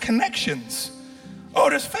that's connections. Oh,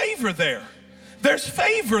 there's favor there. There's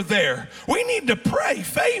favor there. We need to pray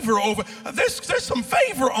favor over. There's some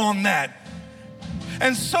favor on that.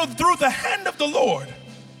 And so through the hand of the Lord,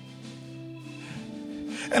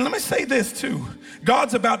 and let me say this too,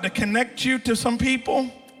 God's about to connect you to some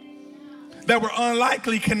people that were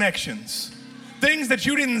unlikely connections. Things that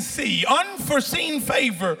you didn't see, unforeseen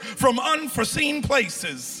favor from unforeseen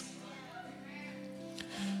places.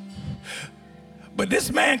 But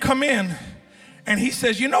this man come in and he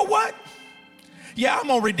says, you know what? Yeah, I'm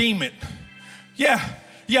gonna redeem it. Yeah,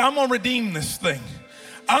 I'm gonna redeem this thing.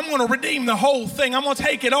 I'm gonna redeem the whole thing. I'm gonna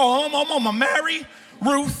take it all. I'm gonna marry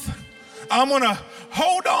Ruth. I'm gonna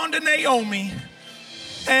hold on to Naomi.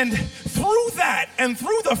 And through that and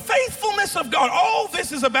through the faithfulness of God, all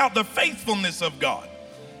this is about the faithfulness of God.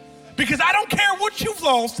 Because I don't care what you've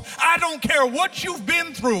lost. I don't care what you've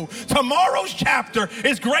been through. Tomorrow's chapter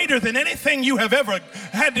is greater than anything you have ever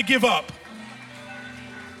had to give up.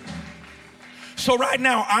 So right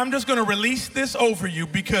now, I'm just going to release this over you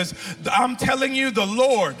because I'm telling you the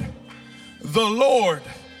Lord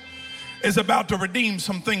is about to redeem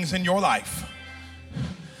some things in your life.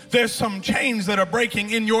 There's some chains that are breaking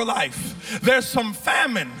in your life. There's some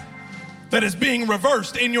famine that is being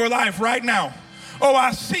reversed in your life right now. Oh,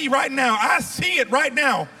 I see right now. I see it right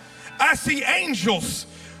now. I see angels.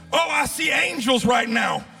 Oh, I see angels right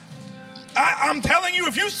now. I'm telling you,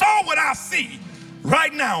 if you saw what I see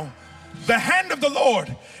right now, the hand of the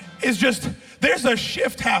Lord is there's a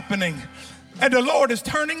shift happening, and the Lord is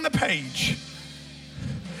turning the page.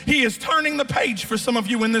 He is turning the page for some of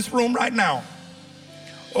you in this room right now.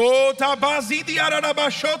 Oh, tabazidi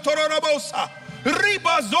arabashotorobosa.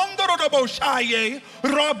 Ribazondoroboshaye.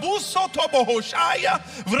 Rabusotobohoshaya.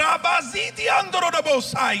 Vrabazidi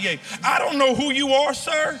andorobosaye. I don't know who you are,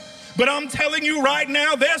 sir. But I'm telling you right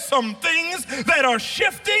now, there's some things that are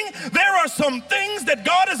shifting. There are some things that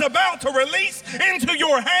God is about to release into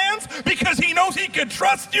your hands because he knows he can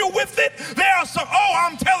trust you with it. There are some,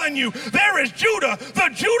 I'm telling you, there is Judah. The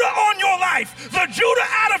Judah on your life, the Judah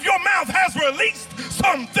out of your mouth has released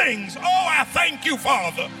some things. Oh, I thank you,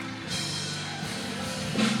 Father.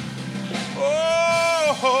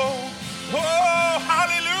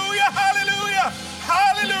 Hallelujah, hallelujah,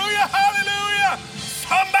 hallelujah, hallelujah.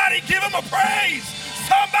 Somebody give him a praise.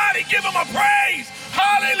 Somebody give him a praise.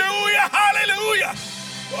 Hallelujah, hallelujah.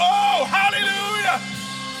 Oh, hallelujah.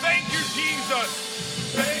 Thank you, Jesus.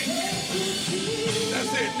 Thank you.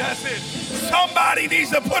 That's it. Somebody needs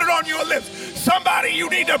to put it on your lips. Somebody, you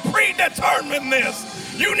need to predetermine this.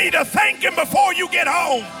 You need to thank him before you get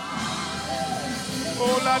home.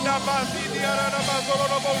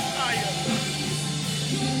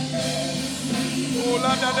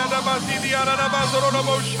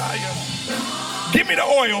 Give me the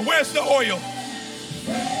oil. Where's the oil?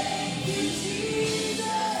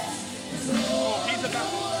 He's about.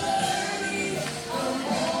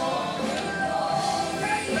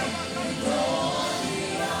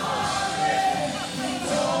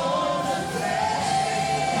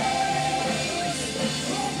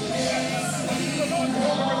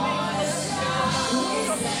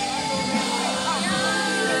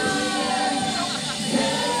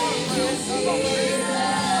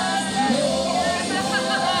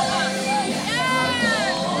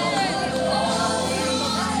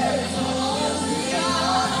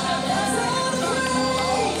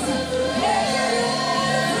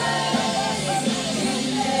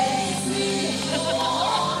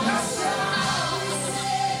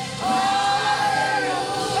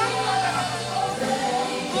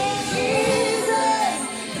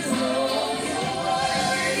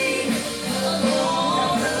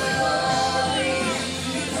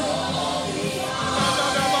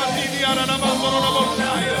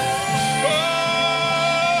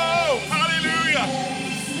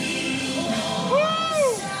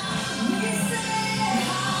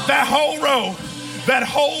 That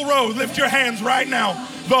whole row, lift your hands right now.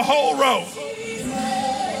 The whole row.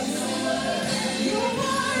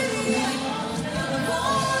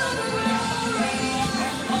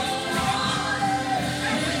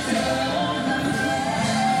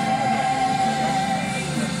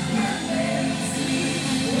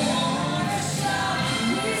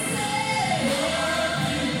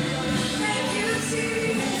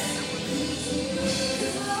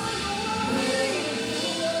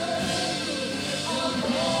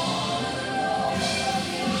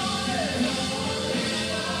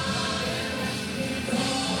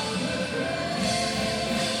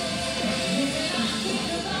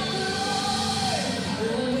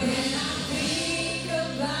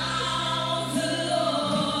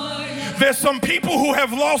 There's some people who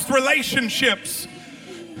have lost relationships.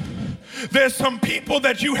 There's some people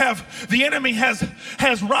that the enemy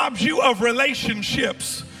has robbed you of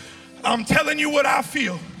relationships. I'm telling you what I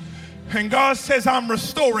feel. And God says I'm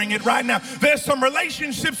restoring it right now. There's some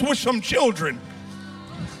relationships with some children.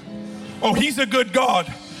 Oh, he's a good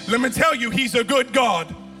God. Let me tell you, he's a good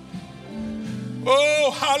God.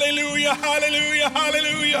 Oh, hallelujah, hallelujah,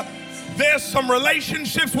 hallelujah. There's some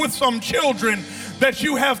relationships with some children that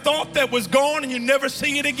you have thought that was gone and you never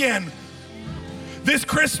see it again. This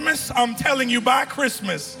Christmas, I'm telling you, by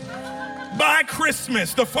Christmas,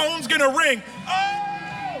 the phone's gonna ring.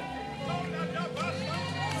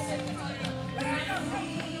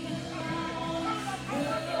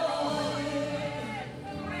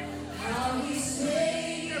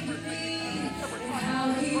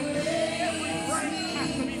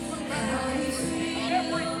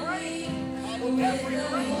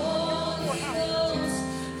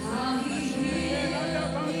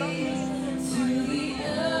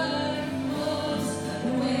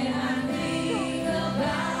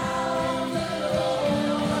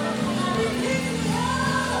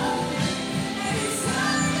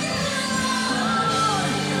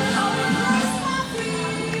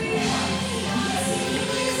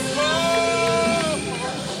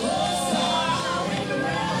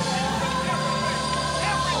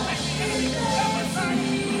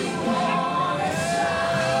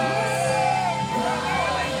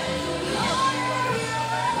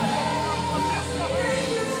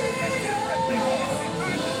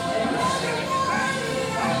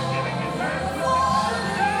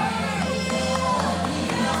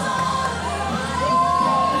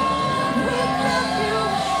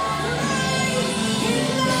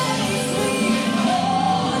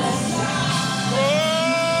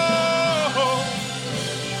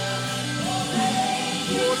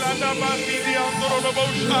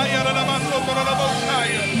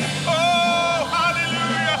 Oh,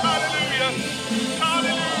 hallelujah, hallelujah,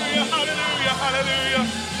 hallelujah, hallelujah, hallelujah.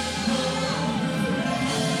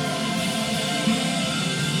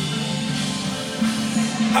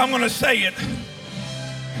 I'm going to say it.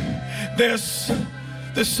 There's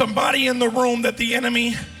somebody in the room that the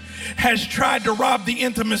enemy has tried to rob the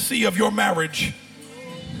intimacy of your marriage.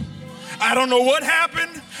 I don't know what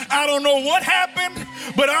happened. I don't know what happened,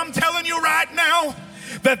 but I'm telling you right now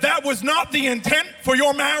that was not the intent for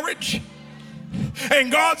your marriage.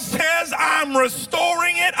 And God says, I'm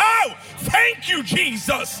restoring it. Oh, thank you,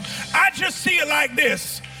 Jesus. I just see it like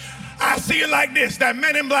this. I see it like this, that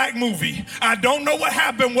Men in Black movie. I don't know what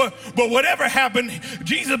happened, but whatever happened,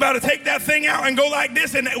 Jesus about to take that thing out and go like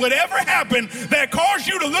this, and whatever happened that caused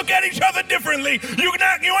you to look at each other differently, you ain't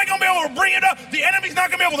gonna be able to bring it up. The enemy's not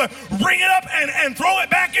gonna be able to bring it up and throw it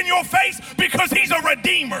back in your face because he's a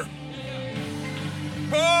redeemer.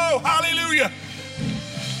 Oh, hallelujah.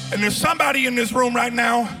 And there's somebody in this room right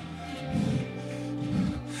now.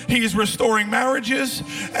 He is restoring marriages,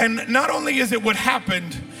 and not only is it what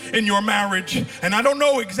happened in your marriage, and I don't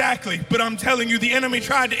know exactly, but I'm telling you, the enemy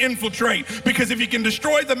tried to infiltrate, because if he can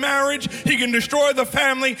destroy the marriage, he can destroy the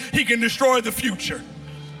family, he can destroy the future.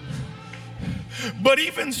 But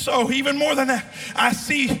even so, even more than that, I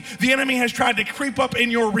see the enemy has tried to creep up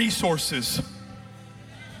in your resources.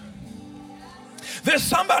 There's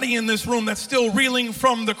somebody in this room that's still reeling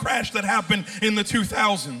from the crash that happened in the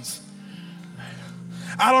 2000s.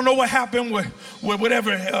 I don't know what happened with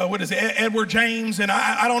whatever, Edward James, and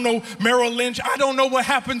I don't know, Merrill Lynch. I don't know what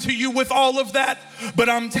happened to you with all of that, but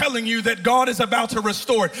I'm telling you that God is about to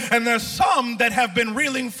restore it. And there's some that have been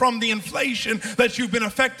reeling from the inflation that you've been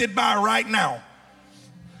affected by right now.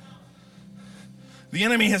 The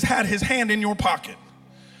enemy has had his hand in your pocket.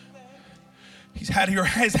 He's had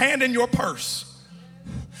his hand in your purse.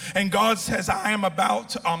 And God says,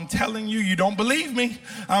 I'm telling you, you don't believe me.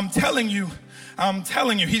 I'm telling you,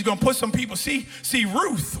 he's going to put some people. See,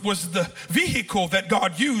 Ruth was the vehicle that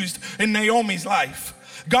God used in Naomi's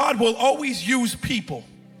life. God will always use people.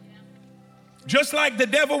 Just like the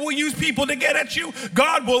devil will use people to get at you,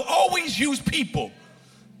 God will always use people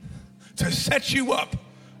to set you up.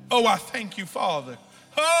 Oh, I thank you, Father.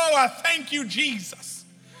 Oh, I thank you, Jesus.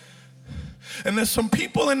 And there's some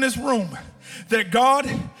people in this room that God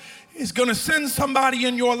is going to send somebody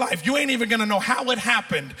in your life. You ain't even going to know how it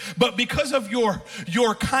happened, but because of your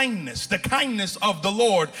kindness, the kindness of the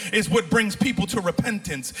Lord is what brings people to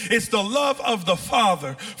repentance. It's the love of the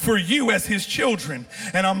Father for you as his children.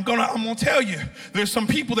 And I'm going to tell you, there's some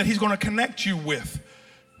people that he's going to connect you with.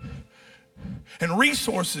 And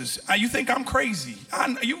resources. You think I'm crazy.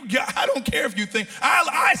 I don't care if you think.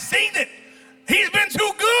 I seen it. He's been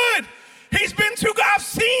too good. He's been too good. I've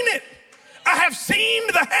seen it. I have seen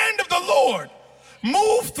the hand of the Lord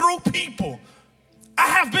move through people. I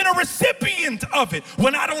have been a recipient of it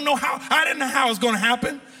when I didn't know how it was going to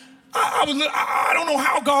happen. I don't know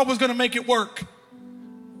how God was going to make it work.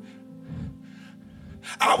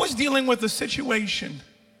 I was dealing with a situation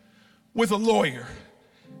with a lawyer.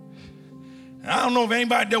 And I don't know if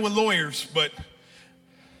anybody dealt with lawyers, but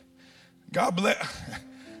God bless.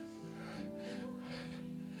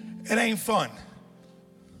 It ain't fun.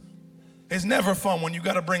 It's never fun when you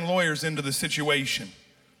got to bring lawyers into the situation.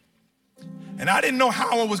 And I didn't know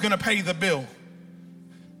how I was going to pay the bill.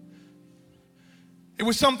 It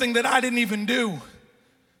was something that I didn't even do.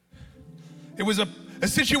 It was a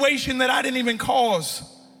situation that I didn't even cause.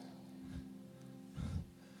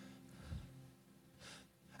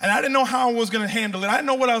 And I didn't know how I was going to handle it. I didn't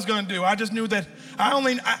know what I was going to do. I just knew that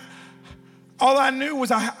all I knew was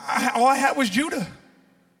all I had was Judah.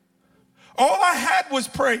 All I had was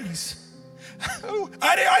praise.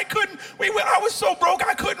 I was so broke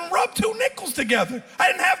I couldn't rub two nickels together. I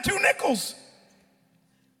didn't have two nickels.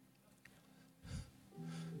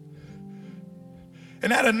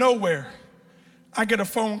 And out of nowhere, I get a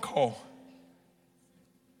phone call.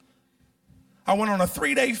 I went on a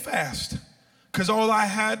 3-day fast because all I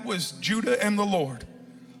had was Judah and the Lord.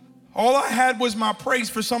 All I had was my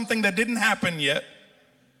praise for something that didn't happen yet,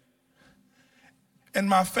 and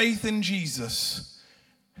my faith in Jesus.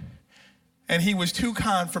 And he was too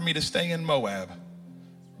kind for me to stay in Moab.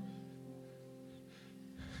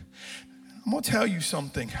 I'm going to tell you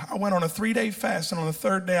something. I went on a 3-day fast, and on the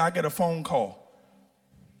 3rd day, I get a phone call.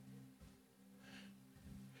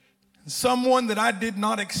 Someone that I did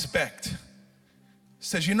not expect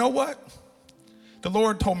says, you know what? The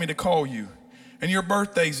Lord told me to call you, and your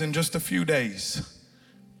birthday's in just a few days.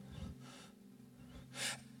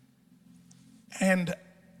 And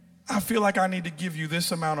I feel like I need to give you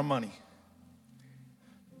this amount of money.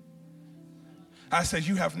 I said,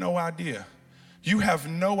 you have no idea. You have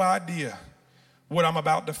no idea what I'm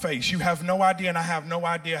about to face. You have no idea, and I have no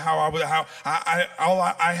idea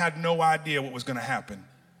I had no idea what was going to happen.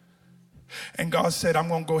 And God said, I'm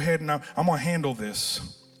going to go ahead and I'm going to handle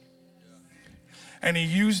this. And he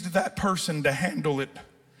used that person to handle it.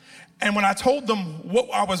 And when I told them what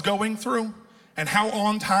I was going through and how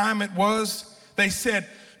on time it was, they said,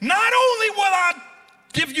 not only will I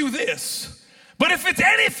give you this, but if it's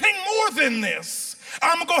anything more than this,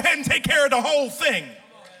 I'm going to go ahead and take care of the whole thing.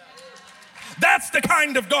 That's the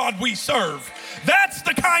kind of God we serve. That's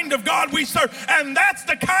the kind of God we serve. And that's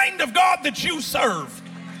the kind of God that you serve.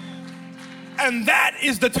 And that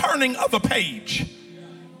is the turning of a page.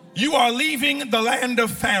 You are leaving the land of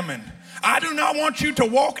famine. I do not want you to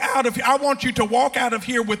walk out of here. I want you to walk out of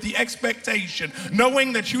here with the expectation,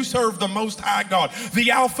 knowing that you serve the Most High God,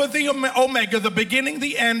 the Alpha, the Omega, the beginning,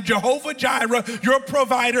 the end, Jehovah Jireh, your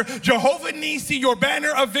provider, Jehovah Nisi, your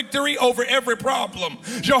banner of victory over every problem,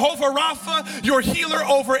 Jehovah Rapha, your healer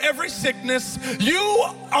over every sickness.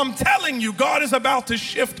 I'm telling you, God is about to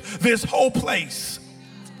shift this whole place.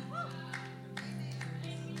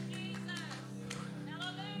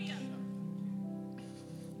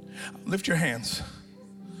 Lift your hands.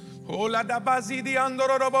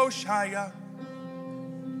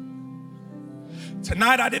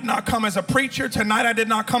 Tonight I did not come as a preacher. Tonight I did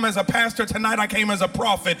not come as a pastor. Tonight I came as a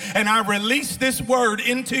prophet. And I released this word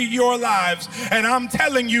into your lives. And I'm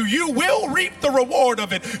telling you, you will reap the reward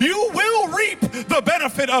of it. You will reap the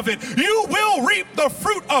benefit of it. You will reap the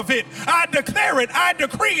fruit of it. I declare it. I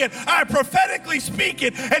decree it. I prophetically speak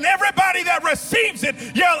it. And everybody that receives it,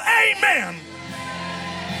 yell amen.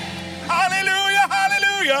 Hallelujah,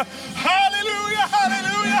 hallelujah, hallelujah,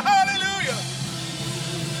 hallelujah, hallelujah.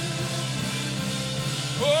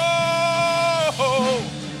 Oh,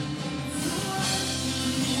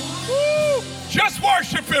 woo. Just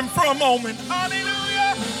worship him for a moment.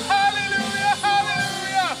 Hallelujah, hallelujah, hallelujah.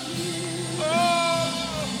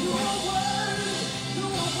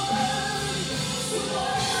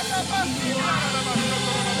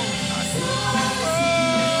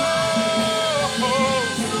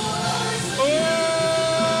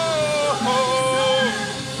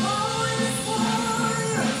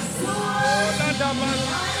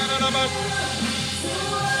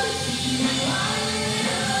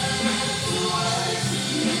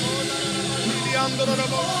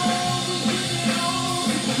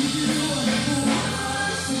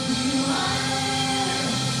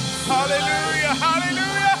 Hallelujah,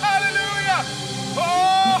 hallelujah, hallelujah.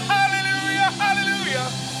 Oh, hallelujah, hallelujah.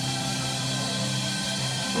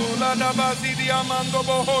 Oh, la da ba zi di amando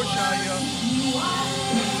bohoshaya.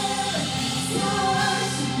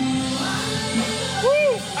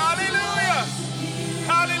 Woo, hallelujah.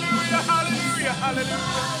 Hallelujah, hallelujah, hallelujah.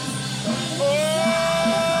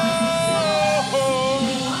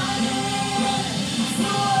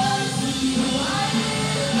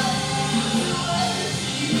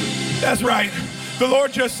 That's right. The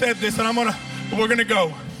Lord just said this, and we're gonna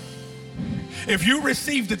go. If you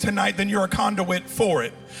received it tonight, then you're a conduit for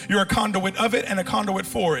it. You're a conduit of it and a conduit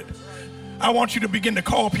for it. I want you to begin to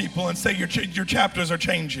call people and say your chapters are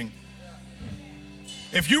changing.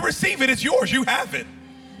 If you receive it, it's yours. You have it.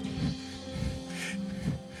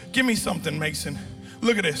 Give me something, Mason.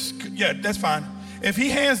 Look at this. Yeah, that's fine. If he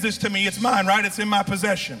hands this to me, it's mine, right? It's in my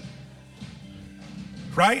possession,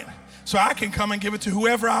 right? So I can come and give it to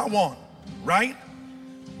whoever I want, right?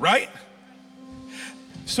 Right?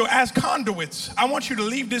 So as conduits, I want you to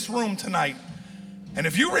leave this room tonight. And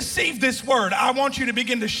if you receive this word, I want you to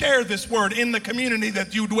begin to share this word in the community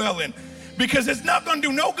that you dwell in. Because it's not going to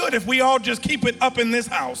do no good if we all just keep it up in this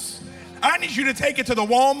house. I need you to take it to the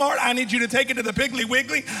Walmart. I need you to take it to the Piggly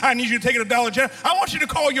Wiggly. I need you to take it to Dollar General. I want you to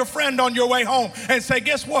call your friend on your way home and say,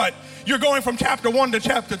 guess what? You're going from chapter 1 to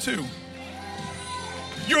chapter 2.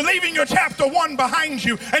 You're leaving your chapter 1 behind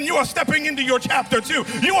you, and you are stepping into your chapter 2.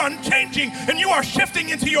 You are changing, and you are shifting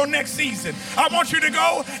into your next season. I want you to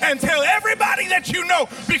go and tell everybody that you know,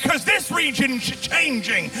 because this region is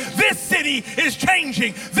changing. This city is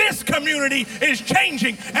changing. This community is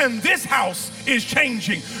changing, and this house is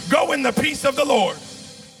changing. Go in the peace of the Lord.